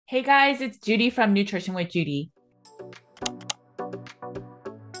Hey guys, it's Judy from Nutrition with Judy.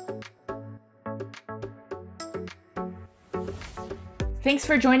 Thanks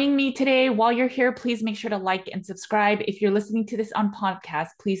for joining me today. While you're here, please make sure to like and subscribe. If you're listening to this on podcast,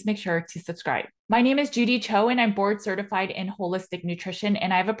 please make sure to subscribe. My name is Judy Cho, and I'm board certified in holistic nutrition.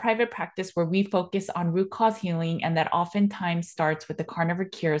 And I have a private practice where we focus on root cause healing, and that oftentimes starts with the Carnivore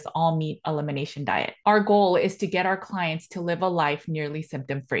Cure's all meat elimination diet. Our goal is to get our clients to live a life nearly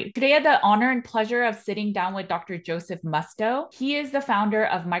symptom free. Today, I had the honor and pleasure of sitting down with Dr. Joseph Musto. He is the founder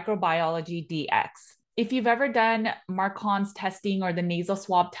of Microbiology DX. If you've ever done MARCoNS testing or the nasal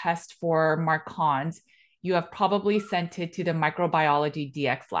swab test for MARCoNS, you have probably sent it to the Microbiology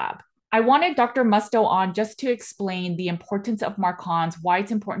DX lab. I wanted Dr. Musto on just to explain the importance of MARCoNS, why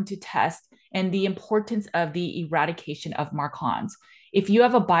it's important to test, and the importance of the eradication of MARCoNS. If you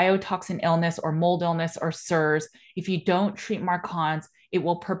have a biotoxin illness or mold illness or SIRS, if you don't treat MARCoNS, it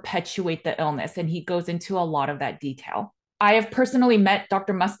will perpetuate the illness. And he goes into a lot of that detail. I have personally met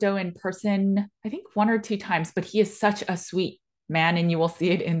Dr. Musto in person, I think 1 or 2 times, but he is such a sweet man, and you will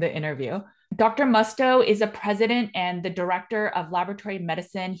see it in the interview. Dr. Musto is a president and the director of laboratory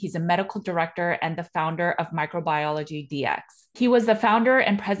medicine. He's a medical director and the founder of Microbiology DX. He was the founder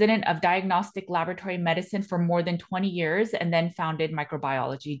and president of diagnostic laboratory medicine for more than 20 years and then founded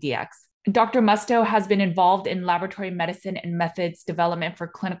Microbiology DX. Dr. Musto has been involved in laboratory medicine and methods development for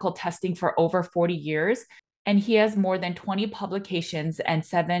clinical testing for over 40 years. And he has more than 20 publications and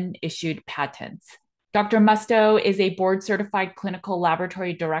 7 issued patents. Dr. Musto is a board certified clinical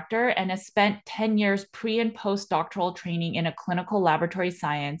laboratory director and has spent 10 years pre and post-doctoral training in a clinical laboratory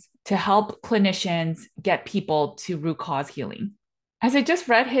science to help clinicians get people to root cause healing. As I just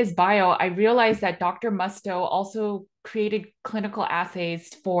read his bio, I realized that Dr. Musto also created clinical assays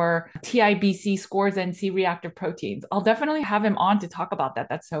for TIBC scores and C-reactive proteins. I'll definitely have him on to talk about that.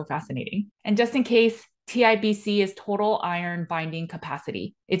 That's so fascinating. And just in case, TIBC is total iron binding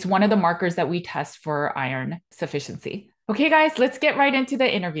capacity. It's one of the markers that we test for iron sufficiency. Okay, guys, let's get right into the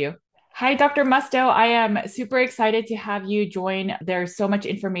interview. Hi, Dr. Musto. I am super excited to have you join. There's so much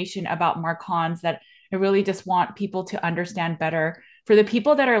information about MARCoNS that I really just want people to understand better. For the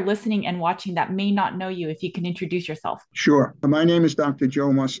people that are listening and watching that may not know you, if you can introduce yourself. Sure. My name is Dr. Joe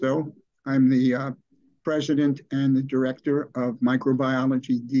Musto. I'm the president and the director of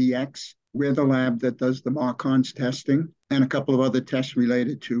Microbiology DX. We're the lab that does the MARCoNS testing and a couple of other tests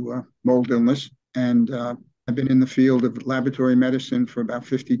related to mold illness. And I've been in the field of laboratory medicine for about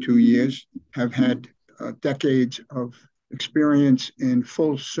 52 years, have had decades of experience in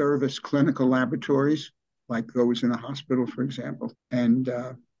full service clinical laboratories, like those in a hospital, for example. And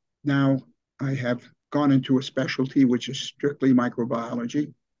now I have gone into a specialty, which is strictly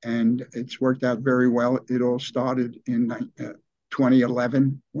microbiology, and it's worked out very well. It all started in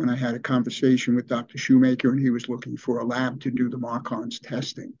 2011 when I had a conversation with Dr. Shoemaker, and he was looking for a lab to do the MARCoNS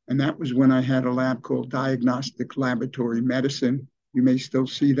testing. And that was when I had a lab called Diagnostic Laboratory Medicine. You may still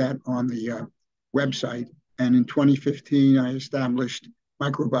see that on the website. And in 2015, I established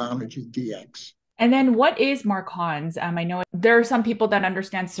Microbiology DX. And then what is MARCoNS? I know there are some people that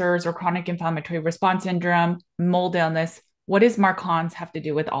understand SIRS or chronic inflammatory response syndrome, mold illness. What does MARCoNS have to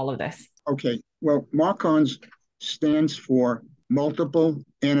do with all of this? Okay, well, MARCoNS stands for multiple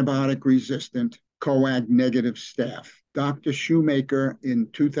antibiotic resistant coag negative staph. Dr. Shoemaker in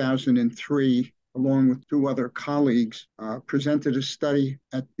 2003, along with 2 other colleagues, presented a study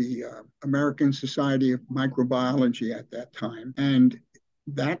at the American Society of Microbiology at that time. And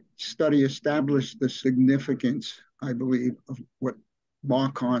that study established the significance, I believe, of what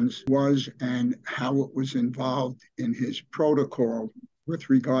MARCoNS was and how it was involved in his protocol with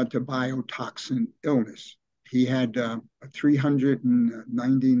regard to biotoxin illness. He had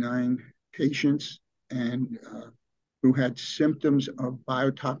 399 patients and who had symptoms of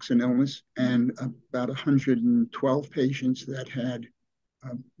biotoxin illness, and about 112 patients that had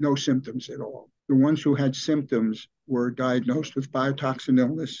no symptoms at all. The ones who had symptoms were diagnosed with biotoxin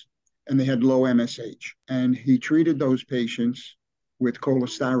illness, and they had low MSH. And he treated those patients with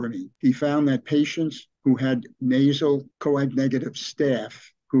cholestyramine. He found that patients who had nasal coag negative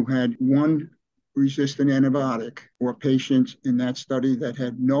staph, who had 1 resistant antibiotic, or patients in that study that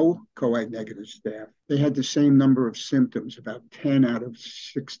had no coag negative staph, they had the same number of symptoms, about 10 out of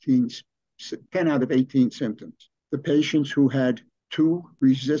 18 symptoms. The patients who had 2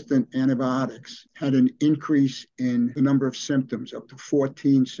 resistant antibiotics had an increase in the number of symptoms, up to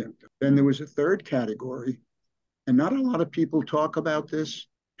 14 symptoms. Then there was a third category, and not a lot of people talk about this,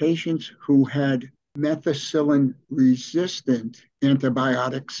 patients who had methicillin resistant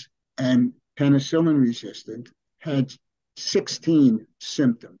antibiotics and penicillin resistant had 16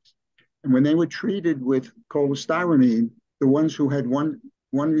 symptoms. And when they were treated with cholestyramine, the ones who had one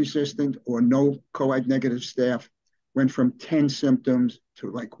resistant or no coag negative staph went from 10 symptoms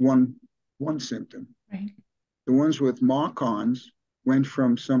to like one symptom. Right. The ones with MARCoNS went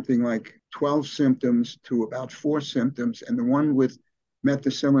from something like 12 symptoms to about 4 symptoms. And the one with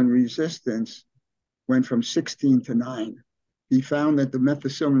methicillin resistance went from 16 to 9. He found that the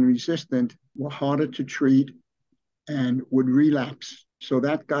methicillin resistant were harder to treat and would relapse. So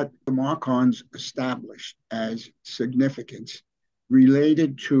that got the MARCoNS established as significance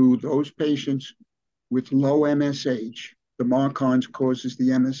related to those patients with low MSH. The MARCoNS causes the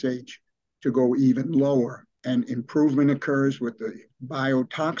MSH to go even lower, and improvement occurs with the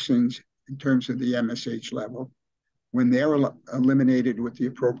biotoxins in terms of the MSH level when they're eliminated with the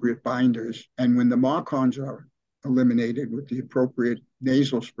appropriate binders, and when the MARCoNS are eliminated with the appropriate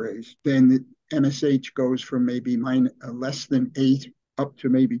nasal sprays, then the MSH goes from maybe less than 8 up to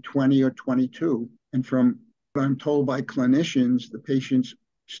maybe 20 or 22. And from what I'm told by clinicians, the patients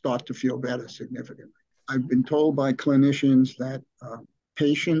start to feel better significantly. I've been told by clinicians that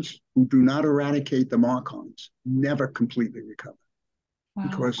patients who do not eradicate the MARCoNS never completely recover. Wow.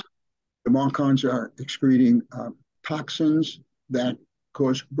 Because the MARCoNS are excreting toxins that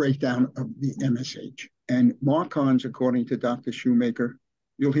cause breakdown of the MSH. And MARCoNS, according to Dr. Shoemaker,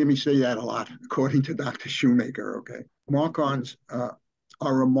 you'll hear me say that a lot, according to Dr. Shoemaker, okay? MARCoNS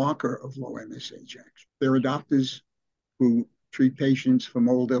are a marker of low MSH, actually. There are doctors who treat patients for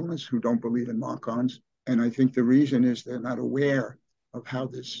mold illness who don't believe in MARCoNS. And I think the reason is they're not aware of how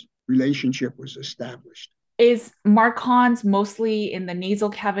this relationship was established. Is MARCoNS mostly in the nasal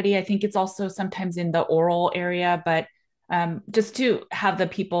cavity? I think it's also sometimes in the oral area, but just to have the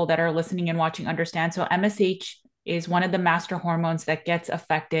people that are listening and watching understand. So MSH is one of the master hormones that gets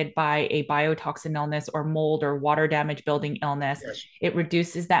affected by a biotoxin illness or mold or water damage building illness. Yes. It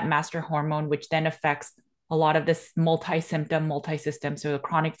reduces that master hormone, which then affects a lot of this multi-symptom, multi-system. So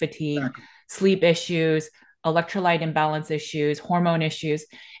chronic fatigue, exactly. Sleep issues, electrolyte imbalance issues, hormone issues.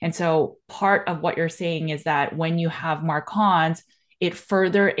 And so part of what you're saying is that when you have MARCoNS, it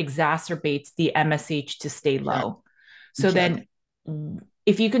further exacerbates the MSH to stay low. So exactly. Then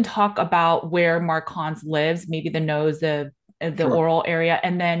if you can talk about where MARCoNS lives, maybe the nose, the sure. Oral area,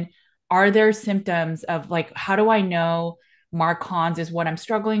 and then are there symptoms of like, how do I know MARCoNS is what I'm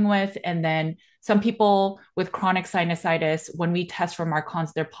struggling with? And then some people with chronic sinusitis, when we test for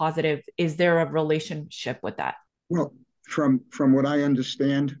MARCoNS, they're positive. Is there a relationship with that? Well, from what I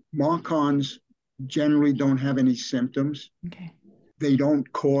understand, MARCoNS generally don't have any symptoms. Okay. They don't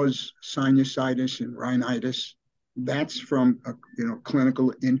cause sinusitis and rhinitis. That's from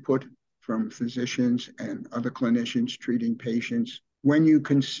clinical input from physicians and other clinicians treating patients. When you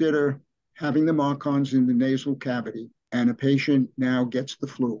consider having the MARCoNS in the nasal cavity and a patient now gets the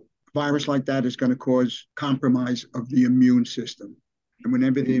flu, a virus like that is going to cause compromise of the immune system. And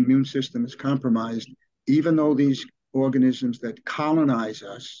whenever the immune system is compromised, even though these organisms that colonize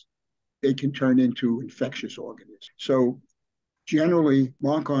us, they can turn into infectious organisms. So generally,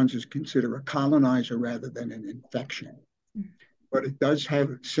 MARCoNS is considered a colonizer rather than an infection. But it does have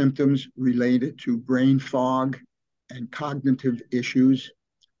symptoms related to brain fog and cognitive issues.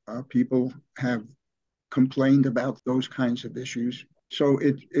 People have complained about those kinds of issues. So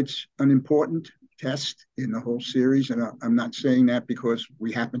it's an important test in the whole series. And I'm not saying that because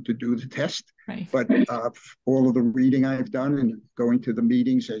we happen to do the test, right. But all of the reading I've done and going to the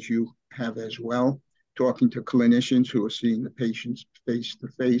meetings, as you have as well, talking to clinicians who are seeing the patients face to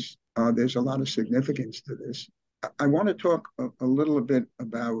face, there's a lot of significance to this. I want to talk a little bit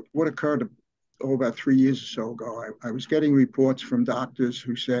about what occurred about 3 years or so ago. I was getting reports from doctors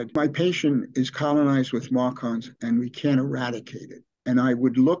who said, my patient is colonized with MARCoNS and we can't eradicate it. And I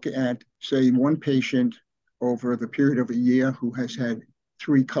would look at, say, one patient over the period of a year who has had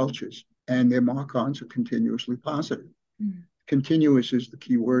 3 cultures and their MARCoNS are continuously positive. Mm. Continuous is the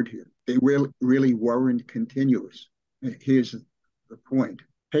key word here. They really weren't continuous. Here's the point.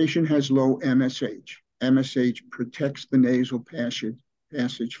 Patient has low MSH. MSH protects the nasal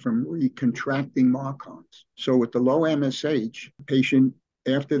passage from recontracting MARCoNS. So with the low MSH, patient,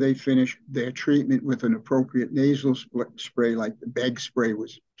 after they finish their treatment with an appropriate nasal spray, like the BEG spray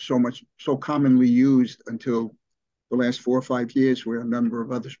was so commonly used until the last 4 or 5 years, where a number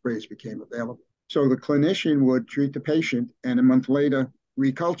of other sprays became available. So the clinician would treat the patient and a month later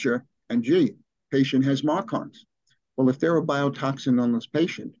reculture, and patient has MARCoNS. Well, if they're a biotoxin illness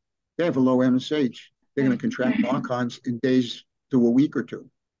patient, they have a low MSH. They're going to contract MARCoNS in days to a week or two.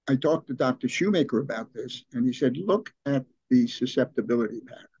 I talked to Dr. Shoemaker about this, and he said, look at the susceptibility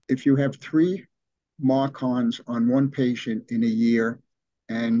pattern. If you have 3 MARCoNS on one patient in a year,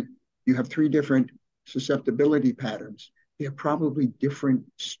 and you have three different susceptibility patterns. They're probably different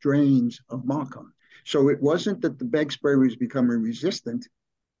strains of MARCoNS. So it wasn't that the beg spray was becoming resistant.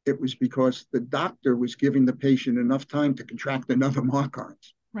 It was because the doctor was giving the patient enough time to contract another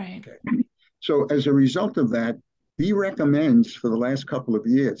MARCoNS. Right. Okay. So as a result of that, he recommends for the last couple of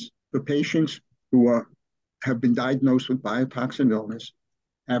years for patients who have been diagnosed with biotoxin illness,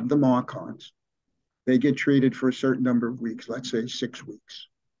 have the MARCoNS, they get treated for a certain number of weeks, let's say 6 weeks.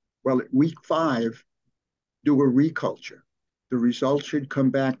 Well, at week 5, do a reculture. The results should come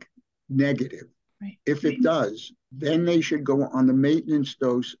back negative. Right. If it does, then they should go on the maintenance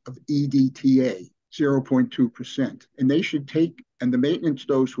dose of EDTA, 0.2%. And they should take, and the maintenance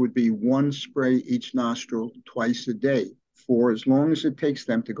dose would be 1 spray each nostril twice a day for as long as it takes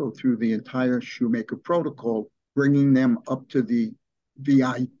them to go through the entire Shoemaker protocol, bringing them up to the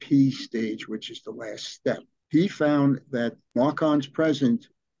VIP stage, which is the last step. He found that MARCoNS present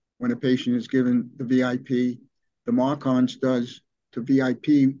when a patient is given the VIP, the MARCoNS does to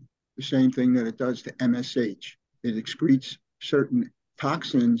VIP the same thing that it does to MSH. It excretes certain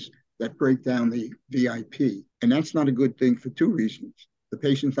toxins that break down the VIP. And that's not a good thing for 2 reasons. The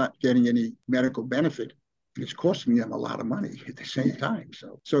patient's not getting any medical benefit, and it's costing them a lot of money at the same time.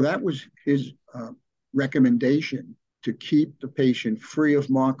 So that was his recommendation, to keep the patient free of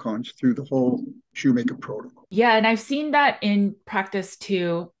MARCoNS through the whole Shoemaker protocol. Yeah, and I've seen that in practice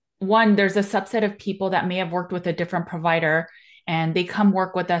too. One, there's a subset of people that may have worked with a different provider and they come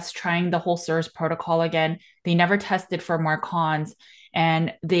work with us trying the whole SIRS protocol again. They never tested for MARCoNS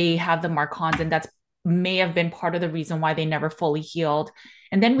and they have the MARCoNS, and that's may have been part of the reason why they never fully healed.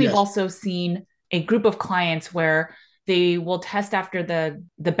 And then we've also seen a group of clients where they will test after the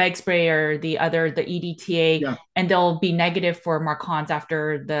beg spray or the EDTA, and they'll be negative for MARCoNS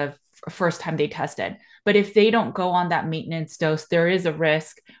after the first time they tested. But if they don't go on that maintenance dose, there is a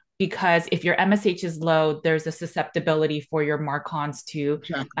risk, because if your MSH is low, there's a susceptibility for your MARCoNS to,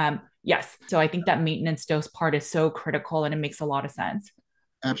 yes. So I think that maintenance dose part is so critical, and it makes a lot of sense.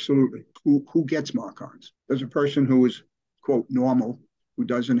 Absolutely. Who gets MARCoNS? There's a person who is, quote, normal, who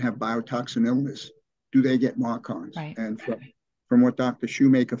doesn't have biotoxin illness. Do they get MARCoNS? Right. And from what Dr.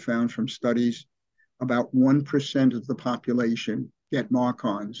 Shoemaker found from studies, about 1% of the population get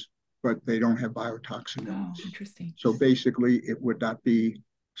MARCoNS, but they don't have biotoxin illness. Oh, interesting. So basically, it would not be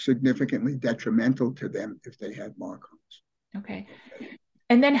significantly detrimental to them if they had MARCoNS. Okay.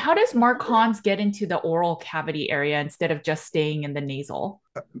 And then how does MARCoNS get into the oral cavity area instead of just staying in the nasal?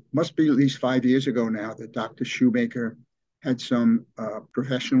 Must be at least 5 years ago now that Dr. Shoemaker had some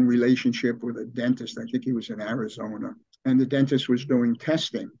professional relationship with a dentist. I think he was in Arizona. And the dentist was doing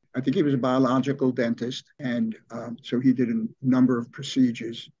testing. I think he was a biological dentist. And so he did a number of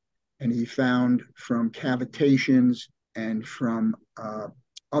procedures. And he found from cavitations and from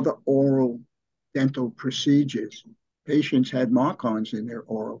other oral dental procedures, patients had MARCoNS in their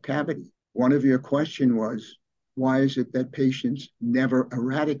oral cavity. One of your questions was, why is it that patients never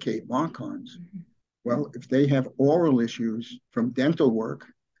eradicate MARCoNS? Mm-hmm. Well, if they have oral issues from dental work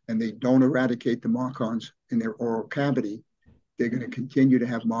and they don't eradicate the MARCoNS in their oral cavity, they're going to continue to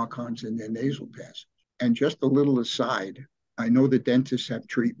have MARCoNS in their nasal passage. And just a little aside, I know the dentists have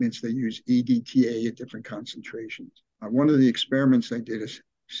treatments. They use EDTA at different concentrations. One of the experiments I did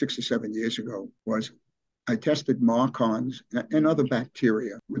 6 or 7 years ago was I tested MARCoNS and other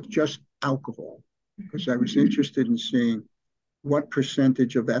bacteria with just alcohol, because I was interested in seeing what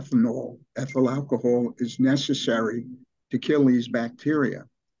percentage of ethyl alcohol is necessary to kill these bacteria.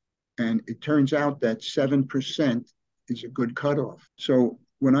 And it turns out that 7% is a good cutoff. So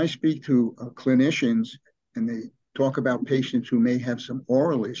when I speak to clinicians and they talk about patients who may have some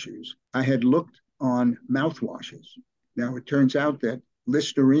oral issues, I had looked on mouthwashes. Now, it turns out that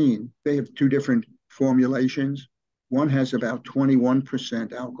Listerine, they have 2 different formulations. One has about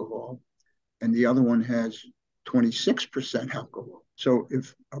 21% alcohol, and the other one has 26% alcohol. So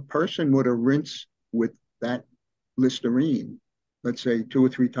if a person were to rinse with that Listerine, let's say 2 or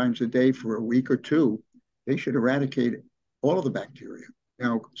 3 times a day for a week or 2, they should eradicate all of the bacteria.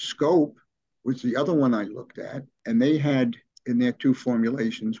 Now, Scope was the other one I looked at, and they had in their 2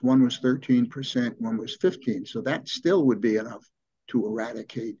 formulations, one was 13%, one was 15%. So that still would be enough to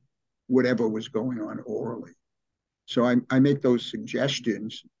eradicate whatever was going on orally. So I make those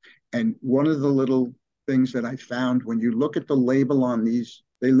suggestions. And one of the little things that I found, when you look at the label on these,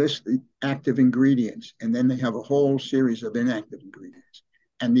 they list the active ingredients, and then they have a whole series of inactive ingredients.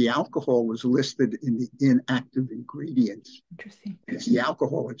 And the alcohol was listed in the inactive ingredients. Interesting. It's the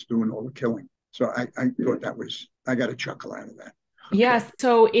alcohol that's doing all the killing. So I thought that was, I got a chuckle out of that. Okay. Yes.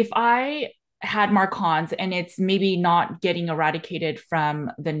 So if I had MARCoNS and it's maybe not getting eradicated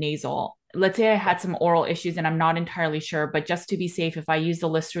from the nasal. Let's say I had some oral issues and I'm not entirely sure, but just to be safe, if I use the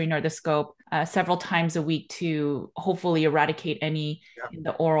Listerine or the scope several times a week to hopefully eradicate any in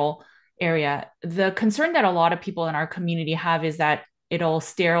the oral area, the concern that a lot of people in our community have is that it'll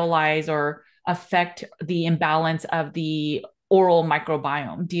sterilize or affect the imbalance of the oral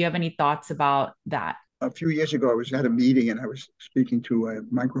microbiome. Do you have any thoughts about that? A few years ago, I was at a meeting and I was speaking to a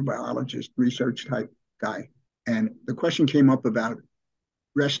microbiologist, research type guy. And the question came up about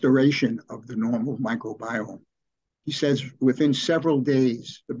restoration of the normal microbiome. He says within several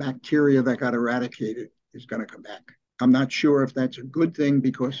days, the bacteria that got eradicated is going to come back. I'm not sure if that's a good thing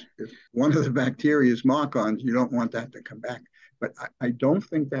because if one of the bacteria is MARCoNS, you don't want that to come back. But I don't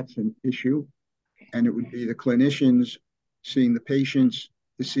think that's an issue. And it would be the clinicians seeing the patients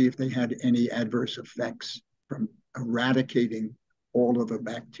to see if they had any adverse effects from eradicating all of the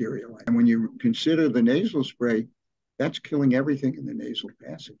bacteria. And when you consider the nasal spray, that's killing everything in the nasal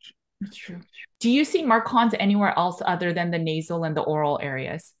passage. That's true. Do you see MARCoNS anywhere else other than the nasal and the oral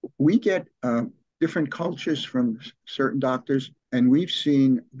areas? We get different cultures from certain doctors, and we've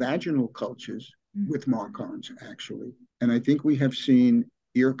seen vaginal cultures with MARCoNS, actually. And I think we have seen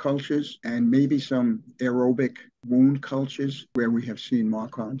ear cultures and maybe some aerobic wound cultures where we have seen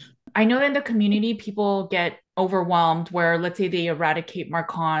MARCoNS. I know in the community, people get overwhelmed where, let's say, they eradicate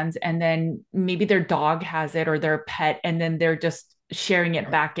MARCoNS and then maybe their dog has it or their pet, and then they're just sharing it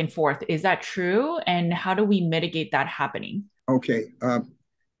back and forth. Is that true? And how do we mitigate that happening? Okay.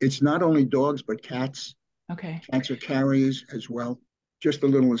 It's not only dogs, but cats. Okay. Cats are carriers as well. Just a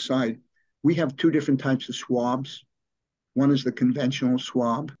little aside, we have two different types of swabs. One is the conventional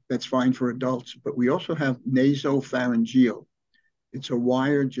swab that's fine for adults, but we also have nasopharyngeal. It's a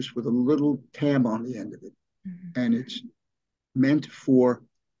wire just with a little tab on the end of it. And it's meant for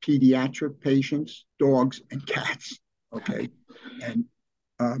pediatric patients, dogs, and cats. Okay. And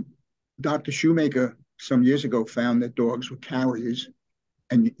Dr. Shoemaker some years ago found that dogs were carriers.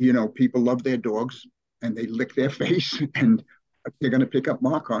 And, you know, people love their dogs and they lick their face and they're going to pick up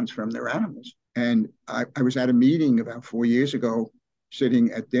MARCoNS from their animals. And I was at a meeting about 4 years ago,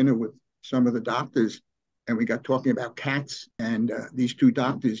 sitting at dinner with some of the doctors, and we got talking about cats. And these two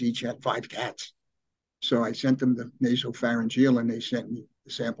doctors each had 5 cats. So I sent them the nasopharyngeal and they sent me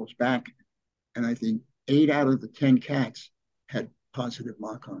the samples back. And I think 8 out of the 10 cats had positive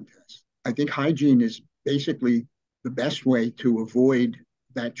MARCoNS tests. I think hygiene is basically the best way to avoid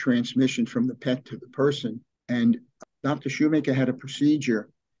that transmission from the pet to the person. And Dr. Shoemaker had a procedure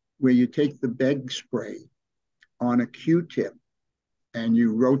where you take the beg spray on a Q-tip and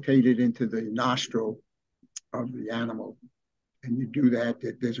you rotate it into the nostril of the animal. And you do that.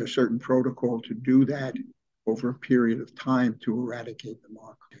 There's a certain protocol to do that over a period of time to eradicate the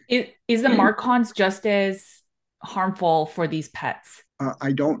MARCoNS. Is the MARCoNS just as harmful for these pets?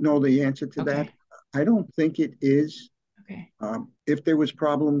 I don't know the answer to that. I don't think it is. Okay. If there was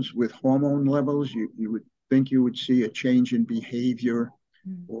problems with hormone levels, you would think you would see a change in behavior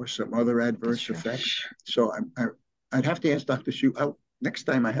or some other adverse effects. So I'd have to ask Dr. Shu. Next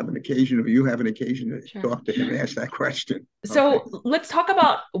time I have an occasion or you have an occasion to talk to him and ask that question. So let's talk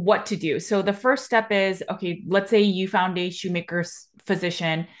about what to do. So the first step is, okay, let's say you found a Shoemaker's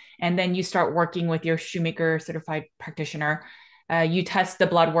physician and then you start working with your Shoemaker certified practitioner. You test the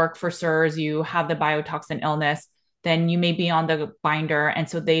blood work for SIRS, you have the biotoxin illness, then you may be on the binder. And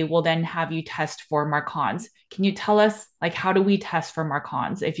so they will then have you test for MARCoNS. Can you tell us, like, how do we test for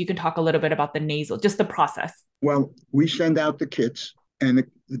MARCoNS? If you can talk a little bit about the nasal, just the process. Well, we send out the kits, and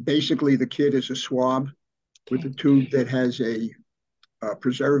basically the kit is a swab with a tube that has a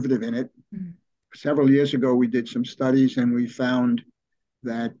preservative in it. Several years ago, we did some studies and we found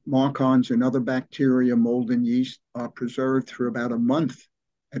that MARCoNS and other bacteria, mold, and yeast are preserved for about a month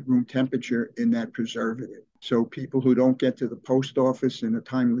at room temperature in that preservative. So people who don't get to the post office in a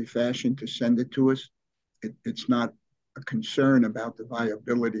timely fashion to send it to us, it's not a concern about the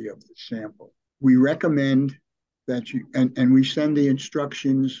viability of the sample. We recommend that you, and we send the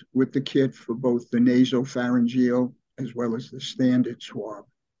instructions with the kit for both the nasopharyngeal as well as the standard swab.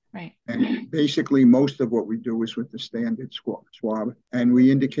 Right. And basically, most of what we do is with the standard swab. And we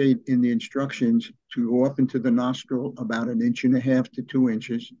indicate in the instructions to go up into the nostril about 1.5 to 2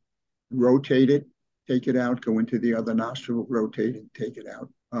 inches, rotate it, take it out, go into the other nostril, rotate it, take it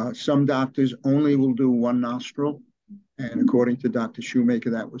out. Some doctors only will do one nostril. And according to Dr. Shoemaker,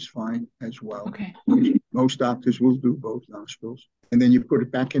 that was fine as well. Okay. Most doctors will do both nostrils. And then you put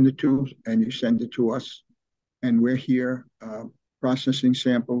it back in the tube and you send it to us. And we're here processing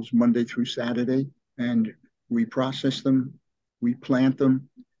samples Monday through Saturday. And we process them, we plant them.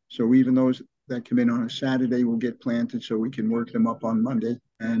 So even that come in on a Saturday will get planted so we can work them up on Monday.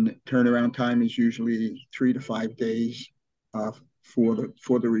 And turnaround time is usually 3 to 5 days for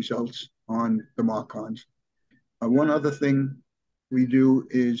the results on the MARCoNS. One other thing we do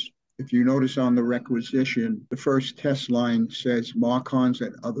is, if you notice on the requisition, the first test line says MARCoNS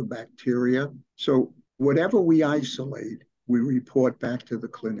and other bacteria. So whatever we isolate, we report back to the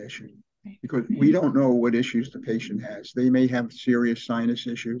clinician, because we don't know what issues the patient has. They may have serious sinus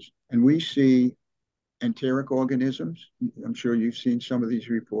issues, and we see enteric organisms. I'm sure you've seen some of these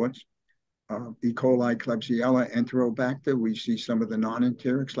reports. E. coli, Klebsiella, Enterobacter. We see some of the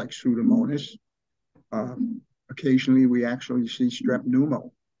non-enterics like Pseudomonas. Occasionally, we actually see Strep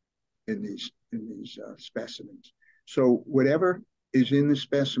pneumo in these specimens. So whatever is in the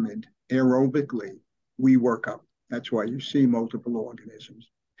specimen aerobically, we work up. That's why you see multiple organisms.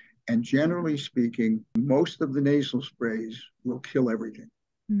 And generally speaking, most of the nasal sprays will kill everything.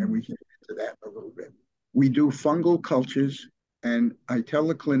 And we can get into that in a little bit. We do fungal cultures, and I tell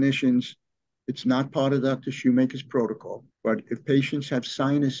the clinicians it's not part of Dr. Shoemaker's protocol, but if patients have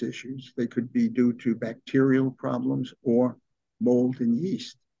sinus issues, they could be due to bacterial problems or mold and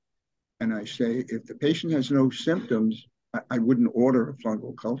yeast. And I say, if the patient has no symptoms, I wouldn't order a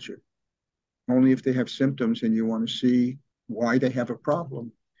fungal culture. Only if they have symptoms and you want to see why they have a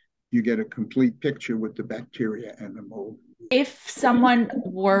problem, you get a complete picture with the bacteria and the mold. If someone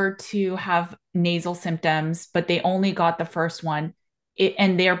were to have nasal symptoms, but they only got the first one,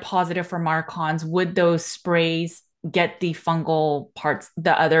 and they're positive for MARCoNS, would those sprays get the fungal parts,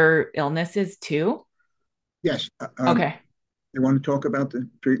 the other illnesses too? Yes. Okay. You want to talk about the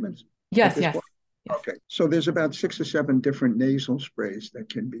treatments? Yes, yes. Okay. So there's about 6 or 7 different nasal sprays that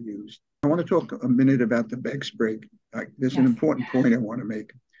can be used. I want to talk a minute about the beg spray. There's an important point I want to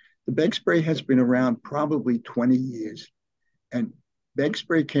make. The beg spray has been around probably 20 years. And beg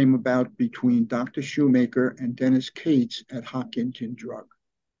spray came about between Dr. Shoemaker and Dennis Cates at Hopkinton Drug.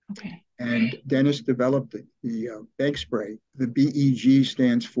 Okay. And Dennis developed the beg spray. The BEG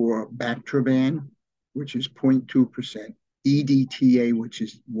stands for Bactroban, which is 0.2%, EDTA, which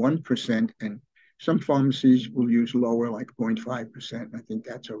is 1%, and some pharmacies will use lower, like 0.5%. I think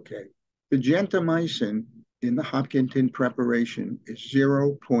that's okay. The gentamicin in the Hopkinton preparation is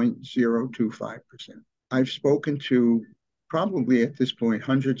 0.025%. I've spoken to probably at this point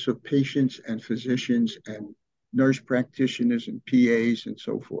hundreds of patients and physicians and nurse practitioners and PAs and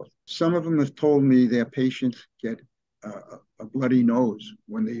so forth. Some of them have told me their patients get a bloody nose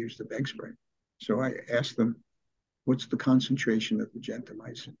when they use the beg spray. So I asked them, what's the concentration of the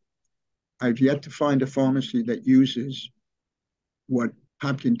gentamicin? I've yet to find a pharmacy that uses what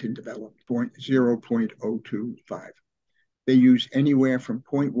Hopkinton developed, 0.025. They use anywhere from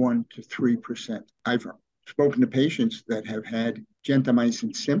 0.1 to 3%. I've spoken to patients that have had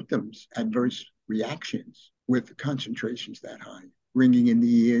gentamicin symptoms, adverse reactions with concentrations that high, ringing in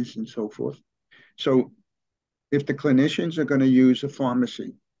the ears and so forth. So if the clinicians are going to use a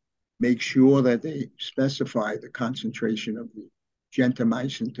pharmacy, make sure that they specify the concentration of the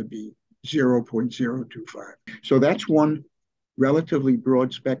gentamicin to be 0.025. So that's one relatively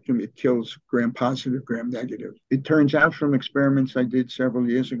broad spectrum. It kills gram-positive, gram-negative. It turns out from experiments I did several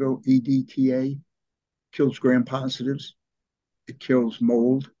years ago, EDTA kills gram-positives, it kills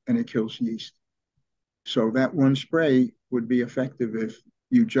mold, and it kills yeast. So that one spray would be effective if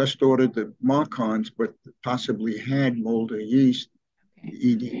you just ordered the MARCoNS, but possibly had mold or yeast. The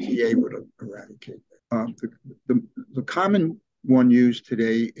EDTA would eradicate that. The common one used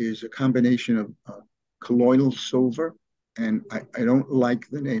today is a combination of colloidal silver, and I don't like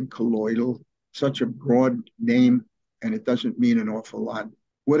the name colloidal. Such a broad name, and it doesn't mean an awful lot.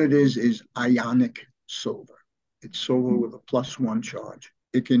 What it is ionic silver. It's silver with a +1 charge.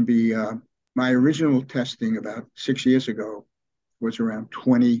 It can be, my original testing about 6 years ago was around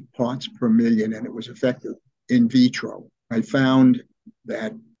 20 parts per million, and it was effective in vitro. I found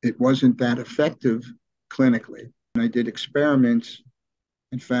that it wasn't that effective clinically. And I did experiments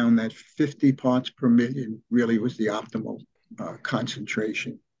and found that 50 parts per million really was the optimal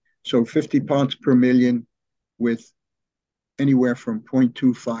concentration. So 50 parts per million with anywhere from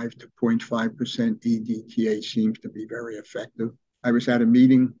 0.25 to 0.5% EDTA seems to be very effective. I was at a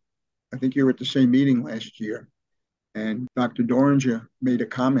meeting, I think you were at the same meeting last year, and Dr. Doringer made a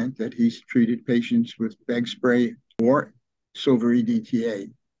comment that he's treated patients with beg spray or silver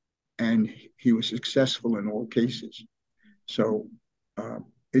EDTA, and he was successful in all cases. So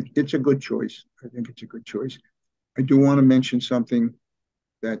it's a good choice. I think it's a good choice. I do want to mention something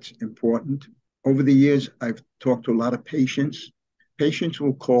that's important. Over the years, I've talked to a lot of patients. Patients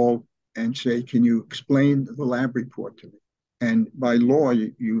will call and say, can you explain the lab report to me? And by law,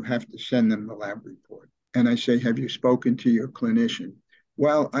 you have to send them the lab report. And I say, have you spoken to your clinician?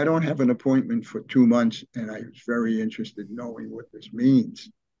 Well, I don't have an appointment for 2 months, and I was very interested in knowing what this means.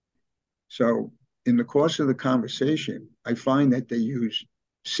 So in the course of the conversation, I find that they use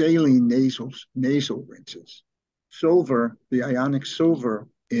saline nasal rinses. Silver, the ionic silver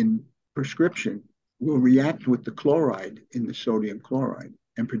in prescription, will react with the chloride in the sodium chloride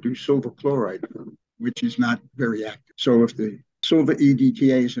and produce silver chloride, which is not very active. So if the silver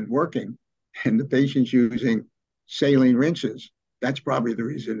EDTA isn't working and the patient's using saline rinses, that's probably the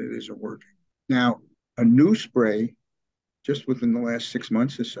reason it isn't working. Now, a new spray, just within the last 6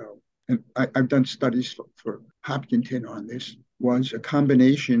 months or so, and I've done studies for Hopkinton on this, was a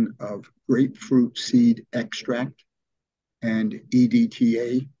combination of grapefruit seed extract and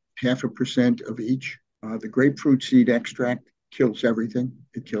EDTA, 0.5% of each. The grapefruit seed extract kills everything.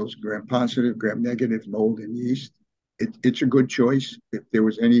 It kills gram-positive, gram-negative mold and yeast. It's a good choice. If there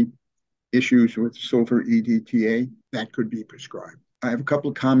was any issues with silver EDTA, that could be prescribed. I have a couple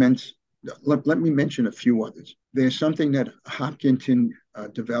of comments. Let me mention a few others. There's something that Hopkinton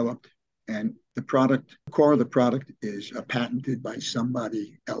developed, and the core of the product is patented by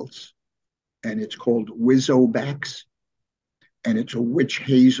somebody else, and it's called Wizobax, and it's a witch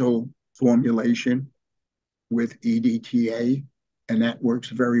hazel formulation with EDTA, and that works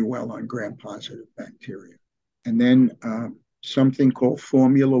very well on gram-positive bacteria. And then something called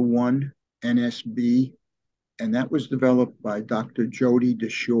Formula One NSB, and that was developed by Dr. Jody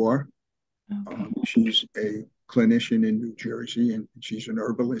DeShore. Okay. She's a clinician in New Jersey, and she's an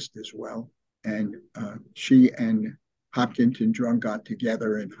herbalist as well. And she and Hopkinton Drug got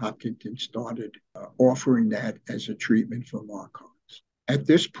together, and Hopkinton started offering that as a treatment for MARCoNS. At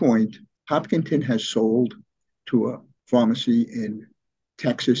this point, Hopkinton has sold to a pharmacy in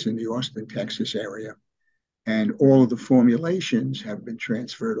Texas, in the Austin, Texas area, and all of the formulations have been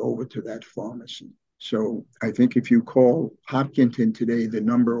transferred over to that pharmacy. So I think if you call Hopkinton today, the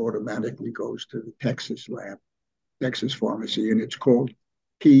number automatically goes to the Texas lab, Texas pharmacy, and it's called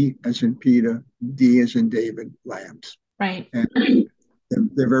P as in Peter, D as in David Labs. Right. And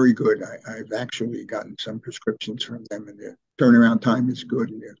they're very good. I've actually gotten some prescriptions from them, and their turnaround time is good,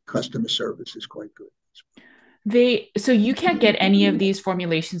 and their customer service is quite good. So you can't get any of these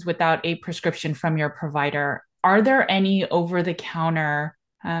formulations without a prescription from your provider. Are there any over-the-counter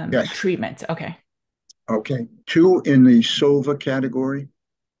treatments? Okay. Okay. 2 in the silver category.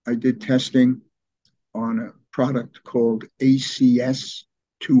 I did testing on a product called ACS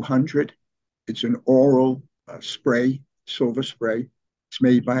 200. It's an oral spray, silver spray. It's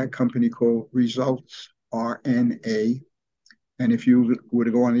made by a company called Results RNA. And if you were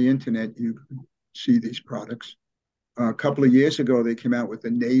to go on the internet, you could see these products. A couple of years ago, they came out with a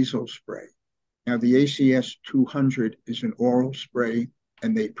nasal spray. Now, the ACS 200 is an oral spray,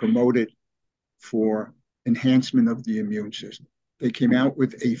 and they promote it for enhancement of the immune system. They came out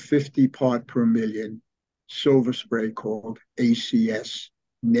with a 50 part per million silver spray called ACS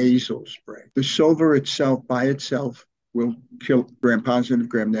nasal spray. The silver itself, by itself, will kill gram-positive,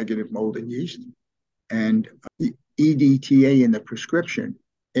 gram-negative mold and yeast. And the EDTA in the prescription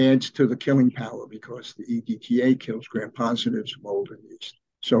adds to the killing power because the EDTA kills gram-positives, mold, and yeast.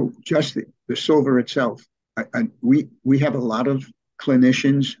 So just the silver itself, we have a lot of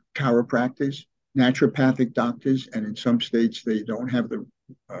clinicians, chiropractors, naturopathic doctors, and in some states they don't have the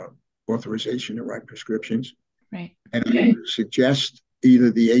authorization to write prescriptions. Right. And I would suggest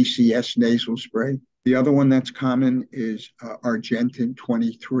either the ACS nasal spray. The other one that's common is Argentin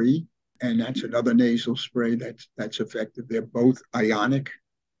 23, and that's another nasal spray that's effective. They're both ionic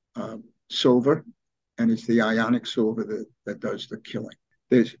silver, and it's the ionic silver that does the killing.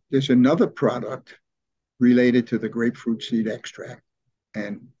 There's another product related to the grapefruit seed extract,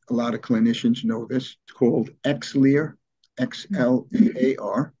 and a lot of clinicians know this. It's called Xlear,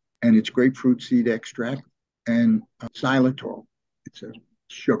 Xlear, and it's grapefruit seed extract and xylitol. It's a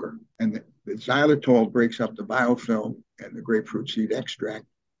sugar, and the xylitol breaks up the biofilm, and the grapefruit seed extract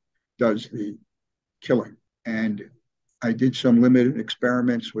does the killing. And I did some limited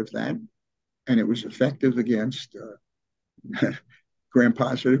experiments with that, and it was effective against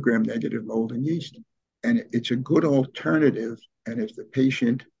gram-positive, gram-negative mold and yeast. And it's a good alternative, and if the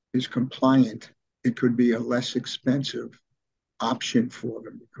patient is compliant, it could be a less expensive option for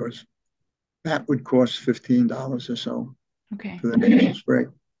them, because that would cost $15 or so for the nasal spray.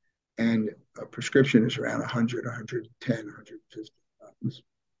 And a prescription is around $100, $110, $150.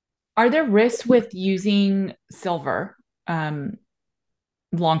 Are there risks with using silver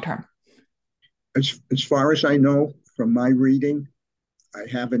long term? As far as I know from my reading, I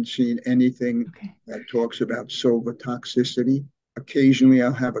haven't seen anything Okay. that talks about silver toxicity. Occasionally,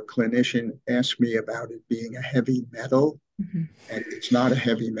 I'll have a clinician ask me about it being a heavy metal, Mm-hmm. and it's not a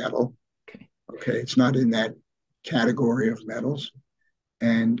heavy metal. Okay. Okay, it's not in that category of metals.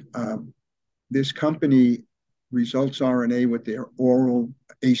 And this company, Results RNA, with their oral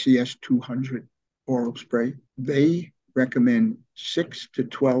ACS 200 oral spray, they recommend 6 to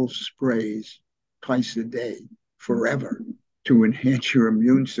 12 sprays twice a day forever to enhance your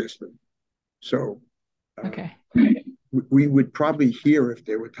immune system. So Okay. we would probably hear if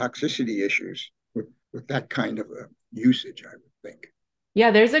there were toxicity issues with that kind of a usage, I would think.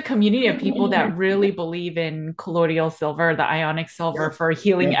 Yeah, there's a community of people that really believe in colloidal silver, the ionic silver Yeah, for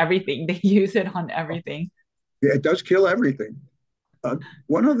healing yeah, everything. They use it on everything. yeah, it does kill everything.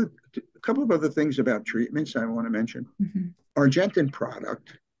 One other, a couple of other things about treatments I want to mention. Mm-hmm. Argentin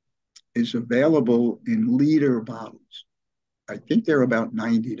product is available in liter bottles. I think they're about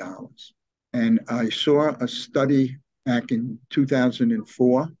 $90. And I saw a study back in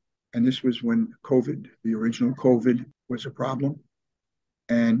 2004, and this was when COVID, the original COVID, was a problem.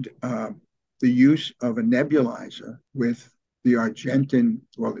 And the use of a nebulizer with the Argentin,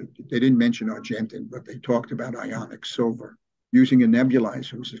 well, they didn't mention Argentin, but they talked about ionic silver. Using a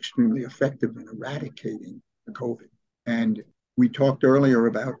nebulizer was extremely effective in eradicating the COVID. And we talked earlier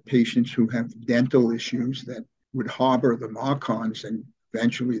about patients who have dental issues that would harbor the MARCoNS, and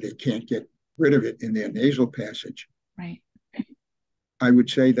eventually they can't get rid of it in their nasal passage. Right. I would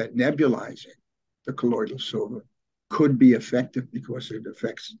say that nebulizing the colloidal silver could be effective because it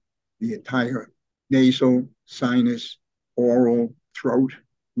affects the entire nasal, sinus, oral, throat,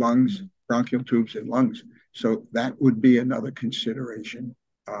 lungs, bronchial tubes, and lungs. So that would be another consideration.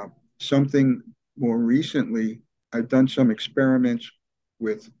 Something more recently, I've done some experiments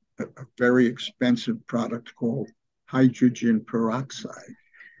with a very expensive product called hydrogen peroxide.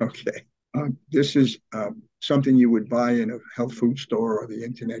 Okay. This is something you would buy in a health food store or the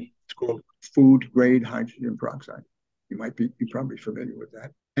internet. It's called food grade hydrogen peroxide. You're probably familiar with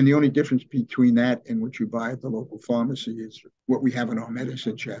that. And the only difference between that and what you buy at the local pharmacy is what we have in our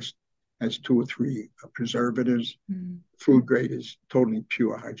medicine chest has 2 or 3 preservatives. Mm. Food grade is totally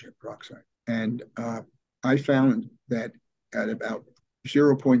pure hydrogen peroxide. And I found that at about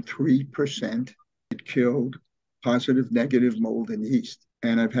 0.3%, it killed positive, negative mold and yeast.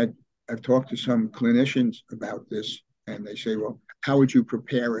 And I've talked to some clinicians about this, and they say, well, how would you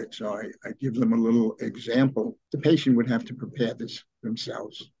prepare it? So I give them a little example. The patient would have to prepare this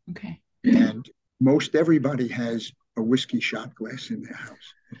themselves. Okay. And most everybody has a whiskey shot glass in their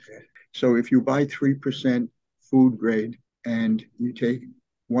house. Okay. So if you buy 3% food grade and you take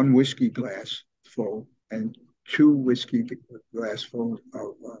 1 whiskey glass full and 2 whiskey glass full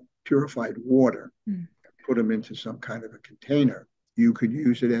of purified water, put them into some kind of a container, you could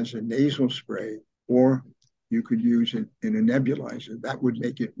use it as a nasal spray, or you could use it in a nebulizer. That would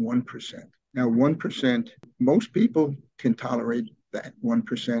make it 1%. Now, 1%, most people can tolerate that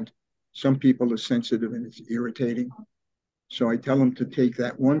 1%. Some people are sensitive and it's irritating. So I tell them to take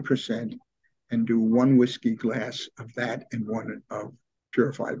that 1% and do 1 whiskey glass of that and 1 of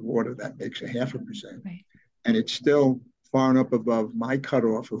purified water. That makes 0.5%. Right. And it's still far enough above my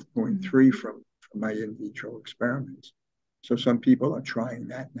cutoff of 0.3 from my in vitro experiments. So some people are trying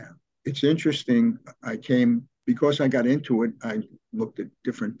that now. It's interesting. Because I got into it, I looked at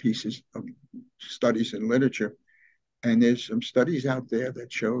different pieces of studies and literature. And there's some studies out there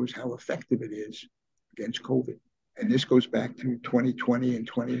that shows how effective it is against COVID. And this goes back to 2020 and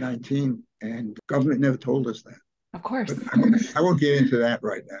 2019. And the government never told us that. Of course. But I won't get into that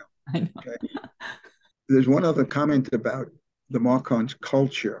right now. I know. Okay? There's one other comment about the MARCoNS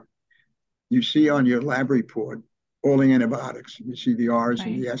culture. You see on your lab report all the antibiotics. You see the R's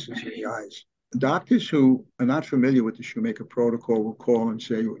and the S's and the I's. Doctors who are not familiar with the Shoemaker protocol will call and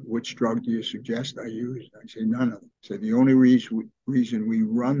say, which drug do you suggest I use? I say, none of them. So the only reason we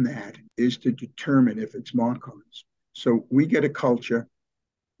run that is to determine if it's MARCoNS. So we get a culture,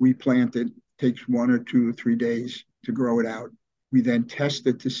 we plant it, takes 1 or 2 or 3 days to grow it out. We then test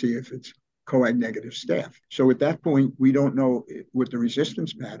it to see if it's coag negative staph. So at that point, we don't know what the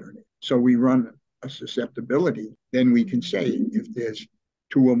resistance pattern is. So we run a susceptibility. Then we can say if there's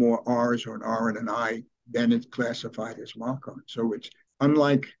 2 or more R's or an R and an I, then it's classified as MARCoNS. So it's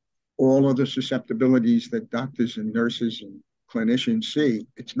unlike all of the susceptibilities that doctors and nurses and clinicians see.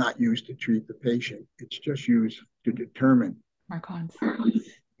 It's not used to treat the patient. It's just used to determine MARCoNS.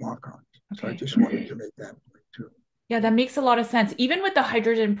 MARCoNS. Okay. So I just wanted to make that point too. Yeah, that makes a lot of sense. Even with the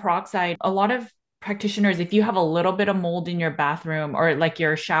hydrogen peroxide, a lot of practitioners, if you have a little bit of mold in your bathroom or like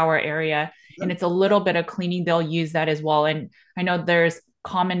your shower area, and it's a little bit of cleaning, they'll use that as well. And I know there's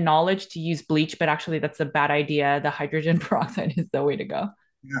common knowledge to use bleach, but actually that's a bad idea. The hydrogen peroxide is the way to go.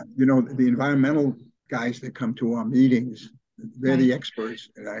 Yeah, the environmental guys that come to our meetings, they're the experts.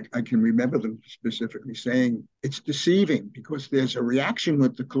 And I can remember them specifically saying it's deceiving because there's a reaction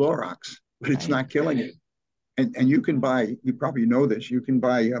with the Clorox, but it's not killing it. And you can buy, you probably know this, you can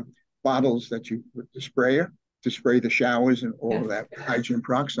buy bottles that you with the sprayer to spray the showers and all of that hydrogen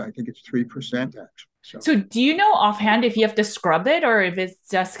peroxide. I think it's 3% actually. So do you know offhand if you have to scrub it or if it's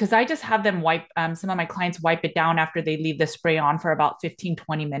just, because I just have them wipe, some of my clients wipe it down after they leave the spray on for about 15,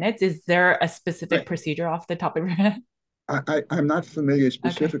 20 minutes. Is there a specific procedure off the top of your head? I'm not familiar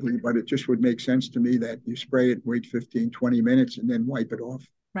specifically, but it just would make sense to me that you spray it, wait 15, 20 minutes, and then wipe it off.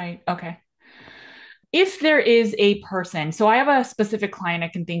 Right. Okay. If there is a person, so I have a specific client I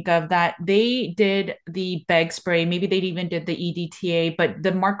can think of that they did the bag spray, maybe they even did the EDTA, but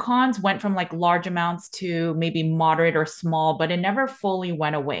the MARCoNS went from like large amounts to maybe moderate or small, but it never fully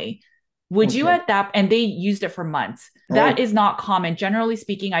went away. Would you at that, and they used it for months. That is not common. Generally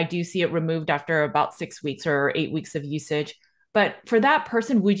speaking, I do see it removed after about 6 weeks or 8 weeks of usage. But for that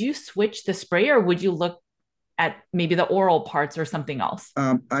person, would you switch the spray or would you look at maybe the oral parts or something else?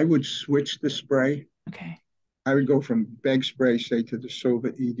 I would switch the spray. Okay. I would go from beg spray, say, to the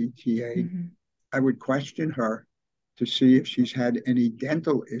Silva EDTA. Mm-hmm. I would question her to see if she's had any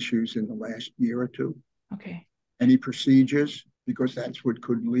dental issues in the last year or two. Okay. Any procedures, because that's what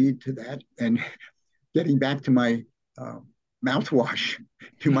could lead to that. And getting back to my mouthwash,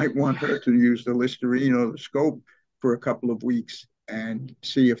 you might want her to use the Listerine or the scope for a couple of weeks and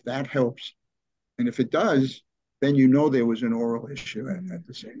see if that helps. And if it does, then you know there was an oral issue at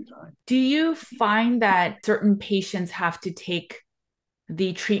the same time. Do you find that certain patients have to take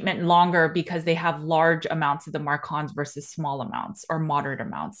the treatment longer because they have large amounts of the MARCoNS versus small amounts or moderate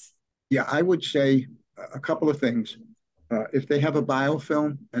amounts? Yeah, I would say a couple of things. If they have a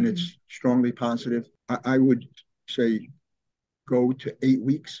biofilm and it's strongly positive, I would say go to 8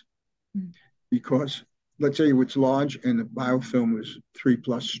 weeks because let's say it's large and the biofilm is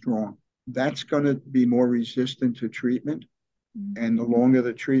 3+ strong. That's going to be more resistant to treatment. And the longer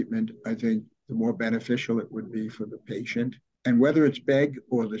the treatment, I think the more beneficial it would be for the patient. And whether it's BEG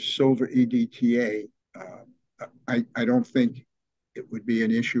or the Silva EDTA, I don't think it would be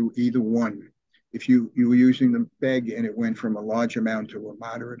an issue, either one. If you were using the BEG and it went from a large amount to a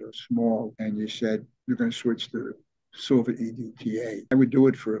moderate or small, and you said you're going to switch to Silva EDTA, I would do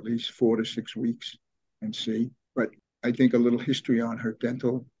it for at least 4 to 6 weeks and see. But I think a little history on her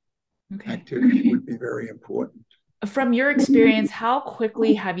dental activity would be very important. From your experience, how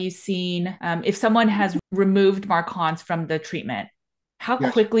quickly have you seen, if someone has removed MARCoNS from the treatment, how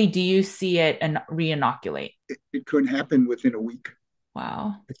quickly do you see it and re-inoculate? It could happen within a week.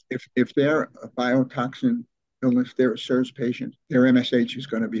 Wow. If they're a biotoxin illness, they're a SIRS patient, their MSH is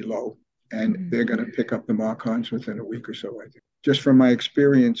going to be low, and they're going to pick up the MARCoNS within a week or so, I think. Just from my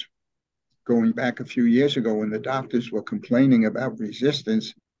experience, going back a few years ago when the doctors were complaining about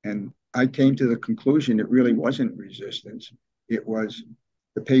resistance, and I came to the conclusion it really wasn't resistance. It was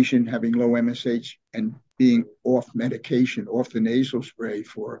the patient having low MSH and being off medication, off the nasal spray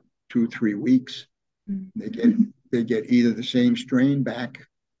for 2-3 weeks. They get either the same strain back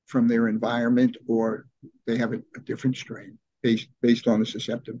from their environment or they have a different strain based on the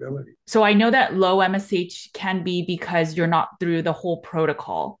susceptibility. So I know that low MSH can be because you're not through the whole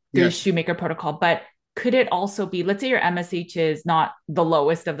protocol, the Shoemaker protocol, but could it also be, let's say your MSH is not the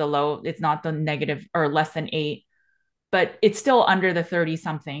lowest of the low, it's not the negative or less than 8, but it's still under the 30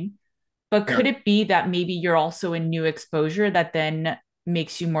 something. But could it be that maybe you're also in new exposure that then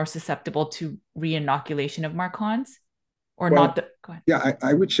makes you more susceptible to re-inoculation of MARCoNS or not? Go ahead. Yeah,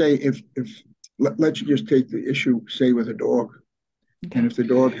 I would say if let's just take the issue, say with a dog. And if the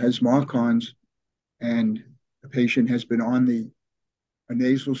dog has MARCoNS and the patient has been on a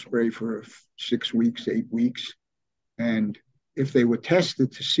nasal spray for 6 weeks, 8 weeks. And if they were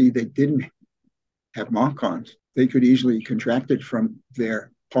tested to see they didn't have MARCoNS, they could easily contract it from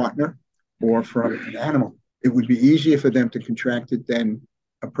their partner or from an animal. It would be easier for them to contract it than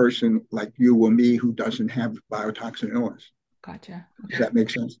a person like you or me who doesn't have biotoxin illness. Gotcha. Does that make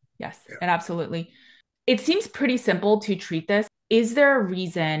sense? Yes, and absolutely. It seems pretty simple to treat this. Is there a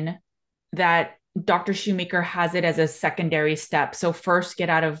reason that Dr. Shoemaker has it as a secondary step? So first get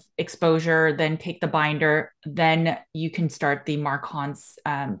out of exposure, then take the binder, then you can start the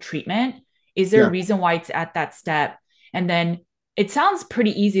MARCoNS treatment. Is there a reason why it's at that step? And then it sounds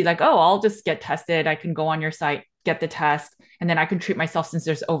pretty easy, like, oh, I'll just get tested. I can go on your site, get the test, and then I can treat myself since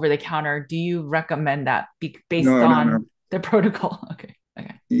there's over the counter. Do you recommend that based on the protocol? Okay.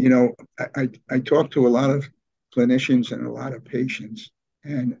 I talk to a lot of clinicians and a lot of patients,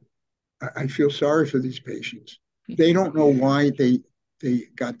 and I feel sorry for these patients. They don't know why they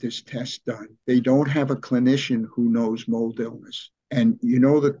got this test done. They don't have a clinician who knows mold illness. And you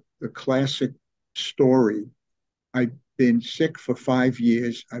know the classic story. I've been sick for 5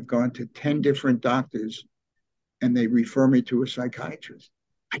 years. I've gone to 10 different doctors, and they refer me to a psychiatrist.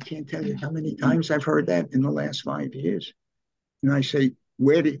 I can't tell you how many times I've heard that in the last 5 years. And I say,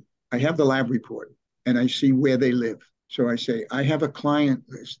 I have the lab report, and I see where they live. So I say, I have a client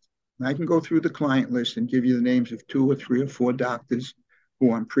list. And I can go through the client list and give you the names of 2 or 3 or 4 doctors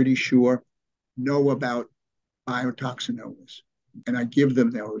who I'm pretty sure know about biotoxin illness. And I give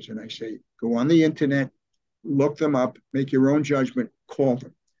them those, and I say, go on the internet, look them up, make your own judgment, call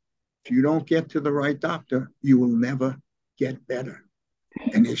them. If you don't get to the right doctor, you will never get better.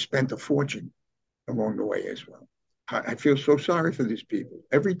 And they've spent a fortune along the way as well. I feel so sorry for these people.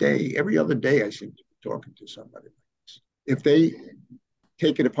 Every day, every other day, I seem to be talking to somebody like this. If they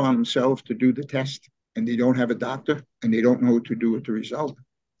take it upon themselves to do the test and they don't have a doctor and they don't know what to do with the result,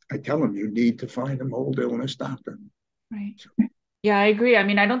 I tell them you need to find a mold illness doctor. Right. So, yeah, I agree. I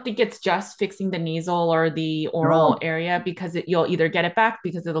mean, I don't think it's just fixing the nasal or the oral area, because you'll either get it back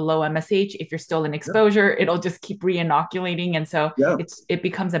because of the low MSH. If you're still in exposure, it'll just keep re-inoculating. And so it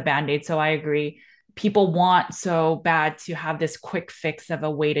becomes a Band-Aid. So I agree. People want so bad to have this quick fix of a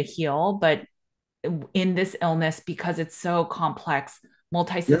way to heal. But in this illness, because it's so complex,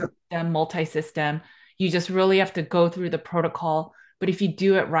 multi-system, you just really have to go through the protocol. But if you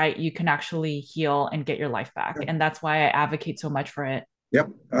do it right, you can actually heal and get your life back. And that's why I advocate so much for it. Yep.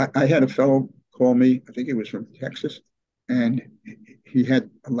 I had a fellow call me, I think he was from Texas, and he had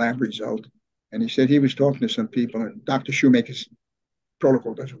a lab result. And he said he was talking to some people, and Dr. Shoemaker's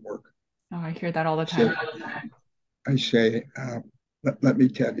protocol doesn't work. Oh, I hear that all the time. I say, let me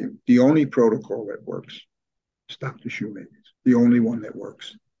tell you, the only protocol that works is Dr. Shoemaker's, the only one that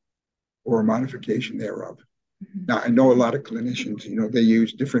works, or a modification thereof. Now, I know a lot of clinicians, they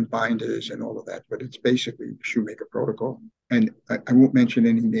use different binders and all of that, but it's basically the Shoemaker protocol. And I won't mention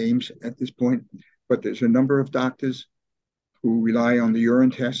any names at this point, but there's a number of doctors who rely on the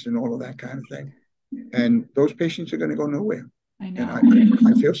urine test and all of that kind of thing. And those patients are going to go nowhere. I know. And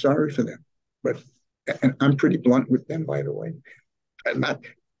I feel sorry for them. And I'm pretty blunt with them, by the way. I'm not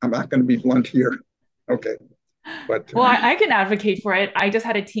going to be blunt here. Okay. But well, I can advocate for it. I just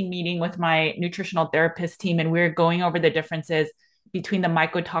had a team meeting with my nutritional therapist team, and we were going over the differences between the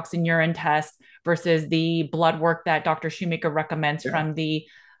mycotoxin urine test versus the blood work that Dr. Shoemaker recommends from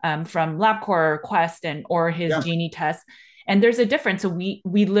LabCorp, Quest, or his Genie test. And there's a difference. So we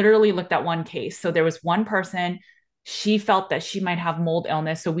literally looked at one case. So there was one person, she felt that she might have mold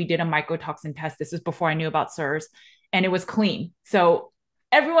illness. So we did a mycotoxin test. This was before I knew about SIRS, and it was clean. So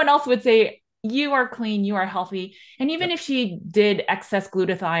everyone else would say, you are clean, you are healthy. And even if she did excess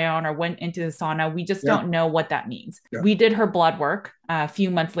glutathione or went into the sauna, we just don't know what that means. We did her blood work a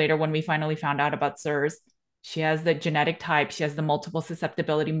few months later when we finally found out about SIRS. She has the genetic type. She has the multiple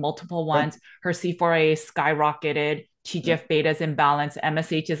susceptibility, multiple ones. Her C4A is skyrocketed. TGF-beta is imbalanced.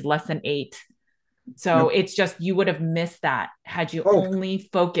 MSH is less than 8. So it's just, you would have missed that had you only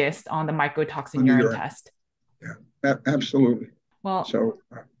focused on the mycotoxin urine test. Yeah, absolutely. Well, so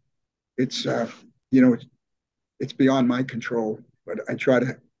it's it's beyond my control, but I try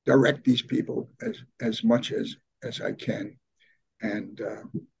to direct these people as much as I can. And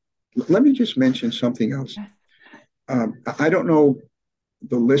let me just mention something else. I don't know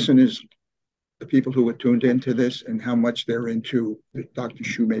the listeners, the people who are tuned into this, and how much they're into the Dr.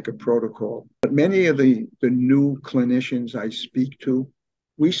 Shoemaker protocol. But many of the new clinicians I speak to,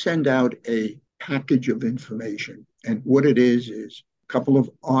 we send out a package of information. And what it is a couple of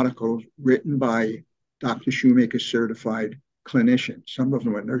articles written by Dr. Shoemaker certified clinicians. Some of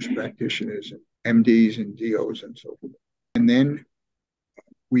them are nurse practitioners and MDs and DOs and so forth. And then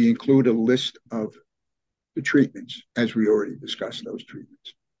we include a list of the treatments, as we already discussed those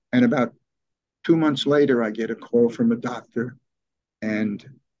treatments. And about 2 months later, I get a call from a doctor, and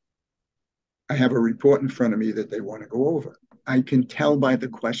I have a report in front of me that they want to go over. I can tell by the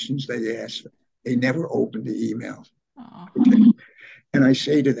questions they ask. They never opened the email. Okay. And I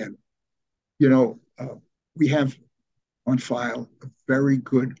say to them, we have on file a very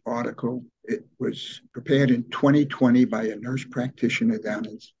good article. It was prepared in 2020 by a nurse practitioner down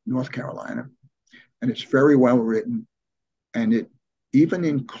in North Carolina. And it's very well written. And it even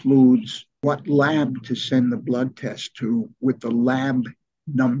includes what lab to send the blood test to with the lab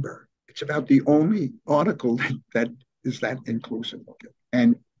number. It's about the only article that is that inclusive. Okay.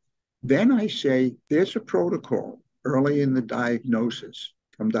 And then I say, there's a protocol early in the diagnosis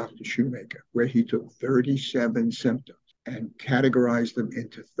from Dr. Shoemaker, where he took 37 symptoms and categorized them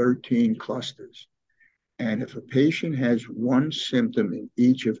into 13 clusters. And if a patient has one symptom in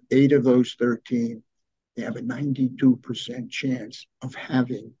each of 8 of those 13, they have a 92% chance of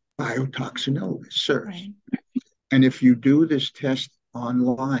having biotoxin illness, SIRS. Right. And if you do this test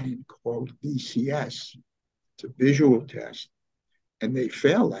online called BCS, it's a visual test, and they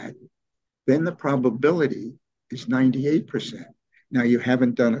fail that, then the probability is 98%. Now, you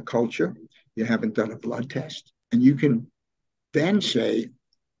haven't done a culture, you haven't done a blood test, and you can then say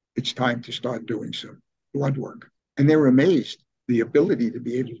it's time to start doing some blood work. And they're amazed the ability to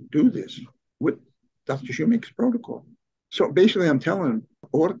be able to do this with Dr. Shoemaker's protocol. So basically, I'm telling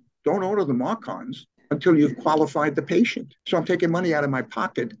them, don't order the MARCoNS until you've qualified the patient. So I'm taking money out of my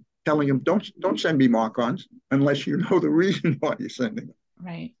pocket, telling them, don't send me MARCoNS unless you know the reason why you're sending them.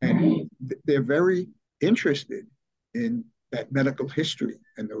 Right. And they're very interested in that medical history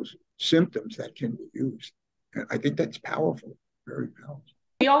and those symptoms that can be used. And I think that's powerful, very powerful.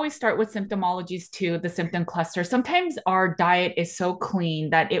 We always start with symptomologies too, the symptom cluster. Sometimes our diet is so clean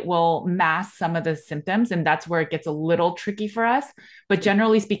that it will mask some of the symptoms, and that's where it gets a little tricky for us. But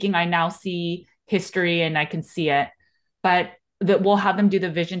generally speaking, I now see history and I can see it. But we'll have them do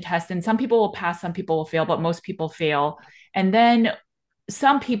the vision test, and some people will pass, some people will fail, but most people fail. And then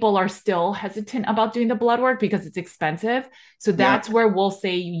some people are still hesitant about doing the blood work because it's expensive. So that's where we'll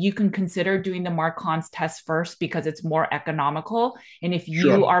say you can consider doing the MARCoNS test first because it's more economical. And if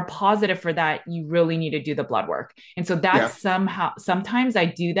you are positive for that, you really need to do the blood work. And so that's sometimes I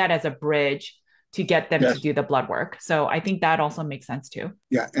do that as a bridge to get them to do the blood work. So I think that also makes sense too.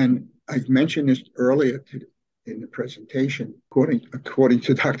 Yeah. And I mentioned this earlier in the presentation, according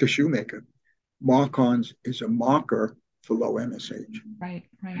to Dr. Shoemaker, MARCoNS is a marker for low MSH. Right.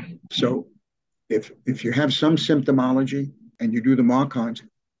 So if you have some symptomology and you do the MARCoNS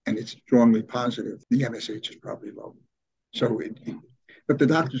and it's strongly positive, the MSH is probably low. So, but the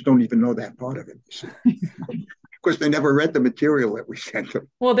doctors don't even know that part of it, you see. Because they never read the material that we sent them.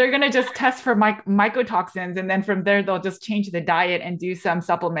 Well, they're going to just test for mycotoxins, and then from there, they'll just change the diet and do some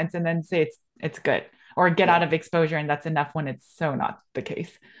supplements and then say it's good, or get out of exposure, and that's enough when it's so not the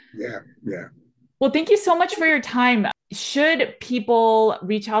case. Yeah. Well, thank you so much for your time. Should people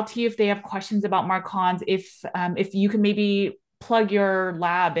reach out to you if they have questions about MARCoNS, if you can maybe plug your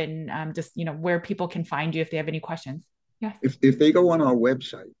lab and just, where people can find you if they have any questions. Yes. If they go on our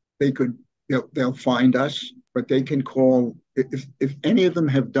website, they'll find us, but they can call. If any of them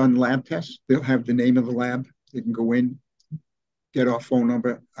have done lab tests, they'll have the name of the lab. They can go in, get our phone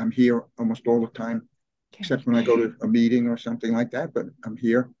number. I'm here almost all the time, except when I go to a meeting or something like that, but I'm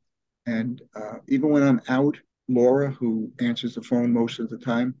here. And even when I'm out, Laura, who answers the phone most of the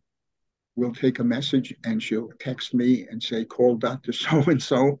time, will take a message and she'll text me and say, call Dr.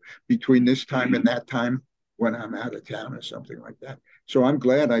 So-and-so between this time and that time when I'm out of town or something like that. So I'm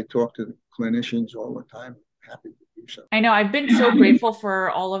glad I talk to the clinicians all the time. Happy to do so. I know. I've been so grateful for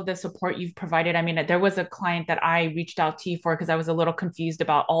all of the support you've provided. I mean, there was a client that I reached out to you for because I was a little confused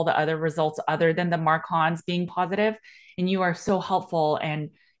about all the other results other than the MARCoNS being positive. And you are so helpful, and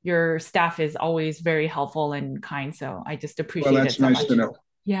your staff is always very helpful and kind. So I just appreciate it. Well, that's so nice much. to know.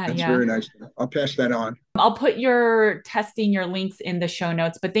 Yeah. That's very nice to know. I'll pass that on. I'll put your links in the show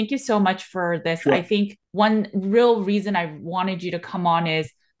notes, but thank you so much for this. Sure. I think one real reason I wanted you to come on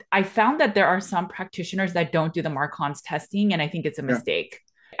is I found that there are some practitioners that don't do the MARCoNS testing, and I think it's a mistake.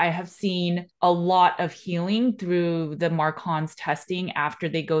 I have seen a lot of healing through the MARCoNS testing after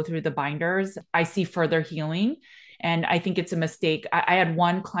they go through the binders. I see further healing. And I think it's a mistake. I had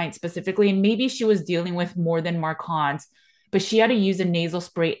one client specifically, and maybe she was dealing with more than MARCoNS, but she had to use a nasal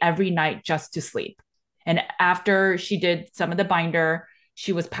spray every night just to sleep. And after she did some of the binder,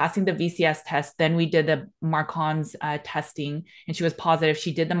 she was passing the VCS test. Then we did the MARCoNS testing, and she was positive.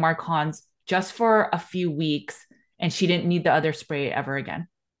 She did the MARCoNS just for a few weeks, and she didn't need the other spray ever again.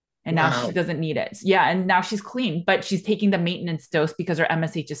 And now she doesn't need it. Yeah. And now she's clean, but she's taking the maintenance dose because her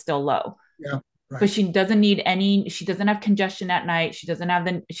MSH is still low. Yeah. Right. But she doesn't have congestion at night. She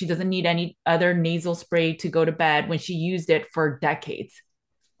doesn't need any other nasal spray to go to bed when she used it for decades.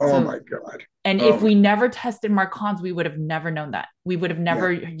 Oh my God. And if we never tested MARCoNS, we would have never known that. We would have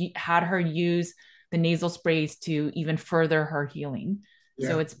never had her use the nasal sprays to even further her healing. Yeah.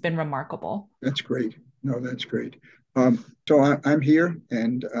 So it's been remarkable. That's great. No, that's great. So I'm here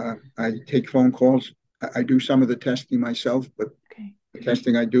and I take phone calls. I do some of the testing myself, but the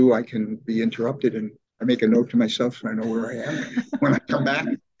testing I do, I can be interrupted, and I make a note to myself so I know where I am when I come back.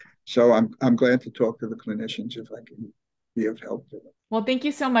 So I'm glad to talk to the clinicians if I can be of help to them. Well, thank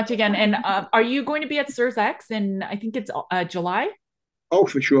you so much again. And are you going to be at SIRS X? And I think it's July? Oh,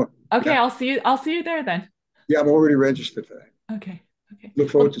 for sure. Okay, Yeah. I'll see you there then. Yeah, I'm already registered for that. Okay. Okay. Look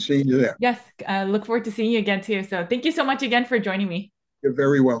forward Well, to seeing you there. yes, look forward to seeing you again too. So thank you so much again for joining me. You're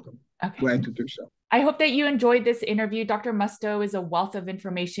very welcome. Okay. Glad to do so. I hope that you enjoyed this interview. Dr. Musto is a wealth of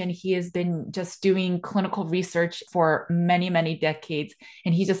information. He has been just doing clinical research for many, many decades,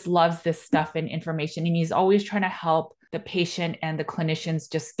 and he just loves this stuff and information. And he's always trying to help the patient and the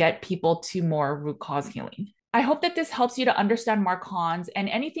clinicians just get people to more root cause healing. I hope that this helps you to understand MARCoNS and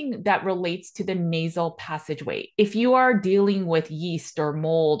anything that relates to the nasal passageway. If you are dealing with yeast or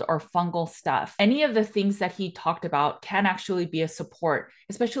mold or fungal stuff, any of the things that he talked about can actually be a support,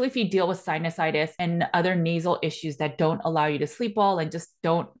 especially if you deal with sinusitis and other nasal issues that don't allow you to sleep well and just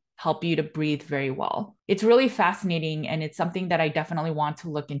don't help you to breathe very well. It's really fascinating, and it's something that I definitely want to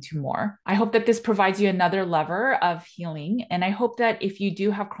look into more. I hope that this provides you another lever of healing, and I hope that if you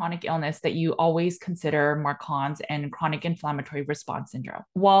do have chronic illness, that you always consider MARCoNS and chronic inflammatory response syndrome.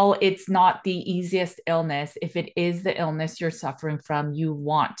 While it's not the easiest illness, if it is the illness you're suffering from, you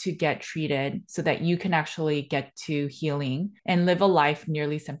want to get treated so that you can actually get to healing and live a life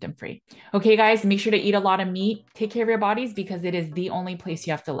nearly symptom-free. Okay, guys, make sure to eat a lot of meat. Take care of your bodies because it is the only place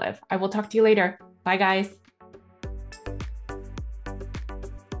you have to live. I will talk to you later. Bye, guys.